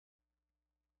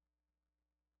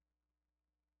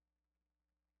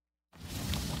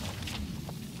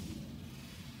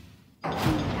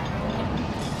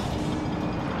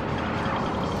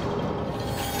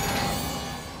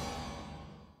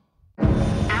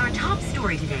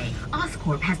story today.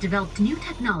 Oscorp has developed new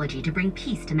technology to bring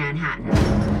peace to Manhattan.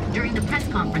 During the press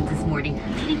conference this morning,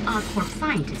 leading Oscorp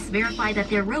scientists verified that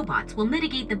their robots will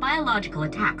mitigate the biological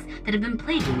attacks that have been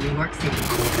plaguing New York City.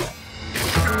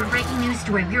 Breaking news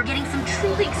story. We are getting some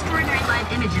truly extraordinary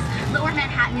live images. Lower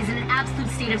Manhattan is in an absolute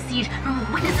state of siege.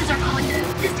 Witnesses are calling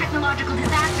this technological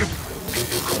disaster.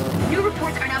 New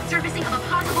reports are now surfacing of a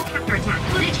possible counterattack.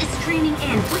 Footage is streaming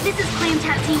in. Witnesses claim to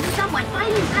have seen someone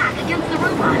fighting back against the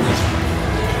robots.